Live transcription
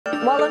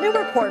While a new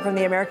report from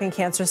the American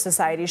Cancer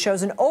Society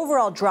shows an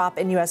overall drop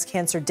in U.S.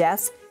 cancer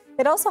deaths,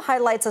 it also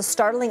highlights a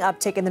startling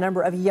uptick in the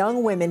number of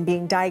young women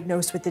being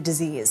diagnosed with the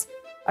disease.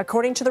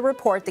 According to the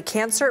report, the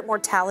cancer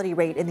mortality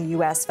rate in the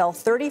U.S. fell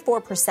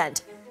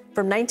 34%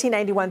 from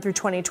 1991 through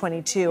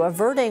 2022,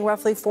 averting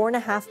roughly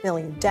 4.5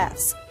 million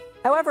deaths.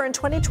 However, in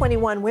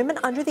 2021, women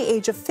under the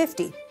age of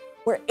 50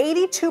 were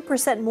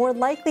 82% more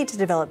likely to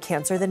develop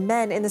cancer than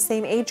men in the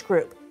same age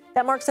group.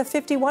 That marks a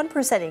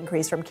 51%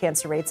 increase from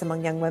cancer rates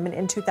among young women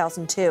in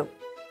 2002.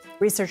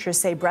 Researchers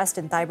say breast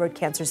and thyroid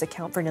cancers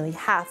account for nearly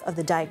half of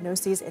the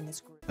diagnoses in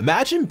this group.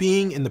 Imagine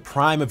being in the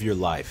prime of your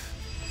life,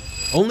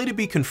 only to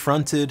be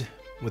confronted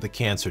with a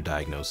cancer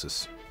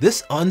diagnosis.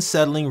 This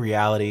unsettling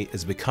reality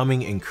is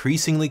becoming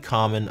increasingly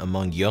common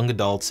among young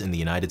adults in the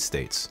United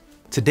States.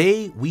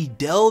 Today, we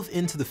delve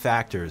into the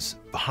factors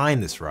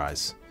behind this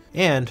rise,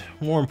 and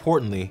more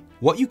importantly,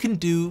 what you can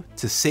do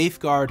to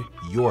safeguard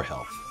your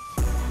health.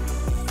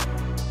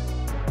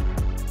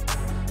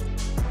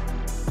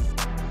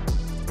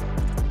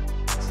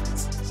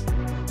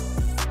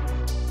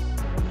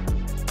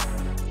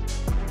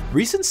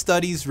 Recent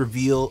studies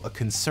reveal a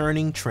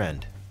concerning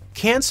trend.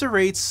 Cancer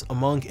rates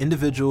among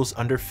individuals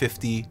under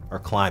 50 are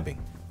climbing.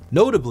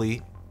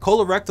 Notably,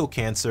 colorectal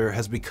cancer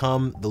has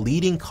become the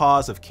leading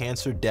cause of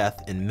cancer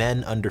death in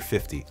men under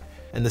 50,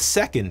 and the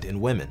second in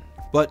women.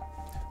 But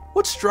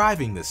what's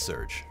driving this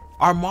surge?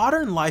 Our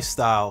modern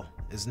lifestyle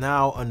is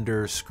now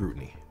under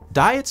scrutiny.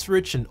 Diets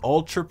rich in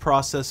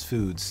ultra-processed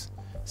foods,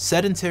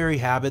 sedentary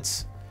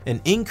habits,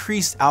 and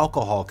increased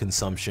alcohol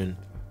consumption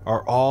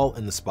are all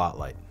in the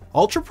spotlight.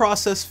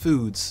 Ultra-processed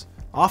foods,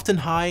 often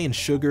high in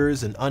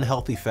sugars and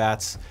unhealthy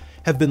fats,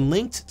 have been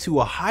linked to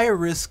a higher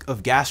risk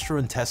of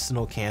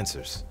gastrointestinal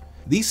cancers.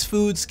 These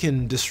foods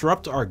can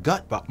disrupt our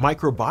gut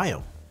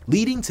microbiome,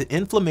 leading to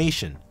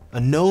inflammation, a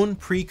known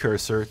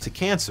precursor to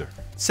cancer.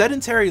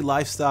 Sedentary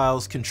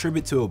lifestyles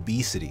contribute to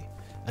obesity,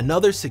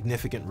 another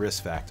significant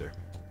risk factor.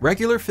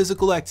 Regular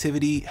physical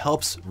activity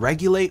helps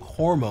regulate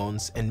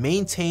hormones and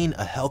maintain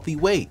a healthy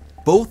weight,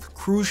 both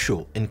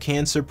crucial in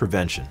cancer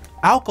prevention.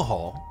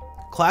 Alcohol,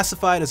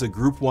 classified as a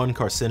Group 1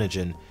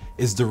 carcinogen,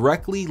 is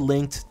directly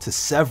linked to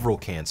several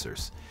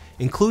cancers,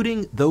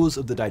 including those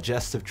of the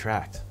digestive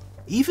tract.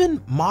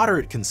 Even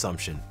moderate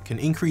consumption can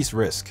increase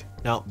risk.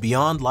 Now,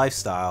 beyond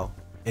lifestyle,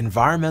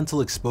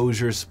 environmental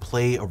exposures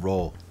play a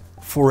role.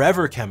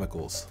 Forever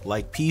chemicals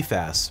like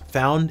PFAS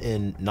found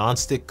in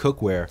nonstick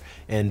cookware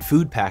and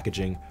food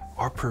packaging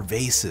are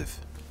pervasive.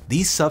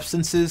 These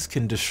substances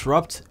can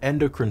disrupt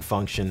endocrine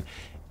function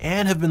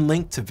and have been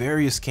linked to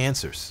various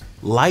cancers.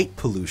 Light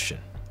pollution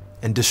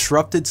and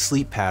disrupted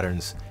sleep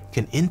patterns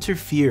can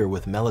interfere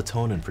with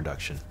melatonin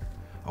production,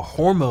 a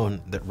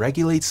hormone that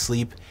regulates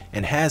sleep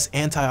and has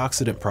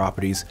antioxidant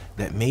properties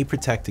that may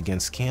protect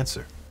against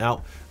cancer.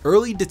 Now,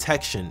 early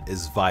detection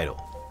is vital.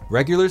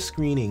 Regular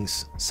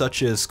screenings,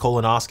 such as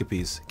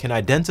colonoscopies, can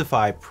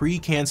identify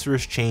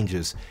precancerous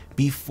changes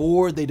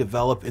before they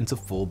develop into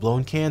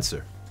full-blown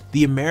cancer.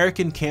 The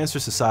American Cancer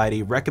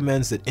Society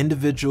recommends that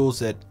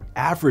individuals at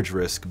average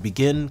risk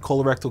begin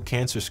colorectal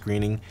cancer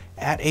screening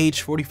at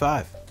age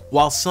 45.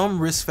 While some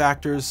risk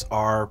factors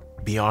are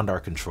beyond our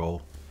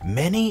control,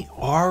 many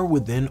are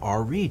within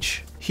our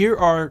reach. Here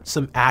are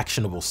some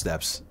actionable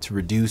steps to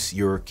reduce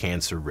your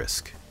cancer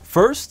risk.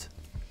 First,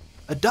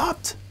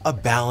 adopt a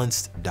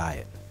balanced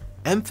diet.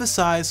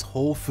 Emphasize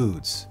whole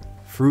foods,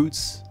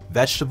 fruits,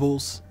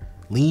 vegetables,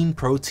 lean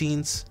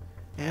proteins,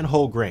 and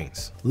whole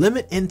grains.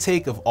 Limit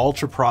intake of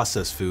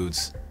ultra-processed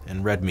foods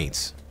and red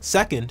meats.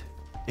 Second,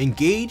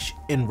 engage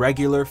in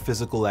regular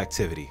physical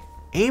activity.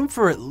 Aim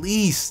for at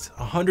least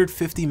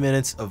 150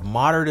 minutes of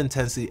moderate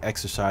intensity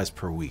exercise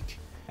per week.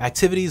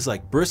 Activities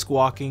like brisk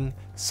walking,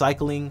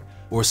 cycling,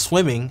 or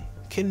swimming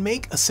can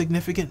make a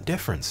significant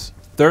difference.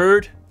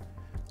 Third,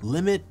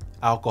 limit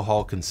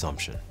alcohol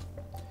consumption.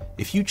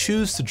 If you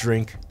choose to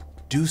drink,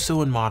 do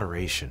so in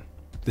moderation.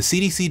 The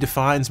CDC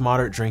defines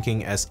moderate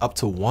drinking as up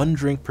to 1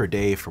 drink per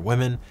day for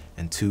women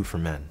and 2 for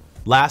men.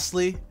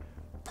 Lastly,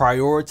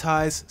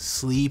 prioritize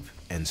sleep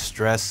and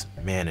stress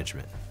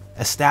management.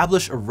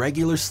 Establish a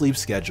regular sleep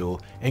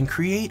schedule and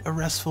create a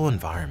restful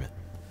environment.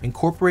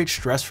 Incorporate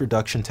stress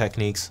reduction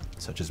techniques,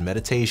 such as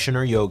meditation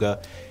or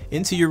yoga,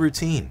 into your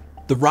routine.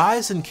 The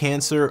rise in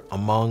cancer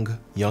among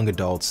young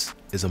adults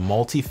is a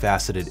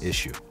multifaceted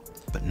issue,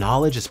 but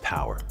knowledge is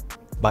power.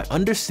 By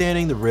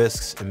understanding the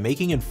risks and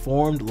making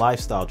informed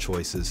lifestyle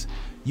choices,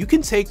 you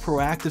can take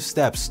proactive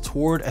steps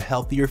toward a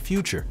healthier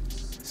future.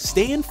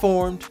 Stay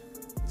informed,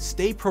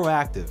 stay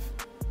proactive,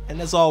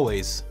 and as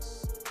always,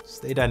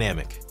 stay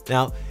dynamic.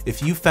 Now,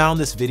 if you found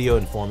this video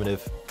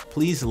informative,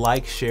 please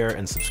like, share,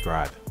 and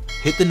subscribe.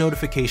 Hit the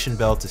notification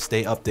bell to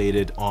stay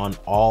updated on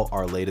all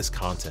our latest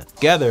content.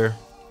 Together,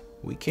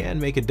 we can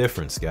make a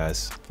difference,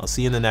 guys. I'll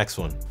see you in the next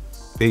one.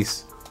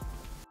 Peace.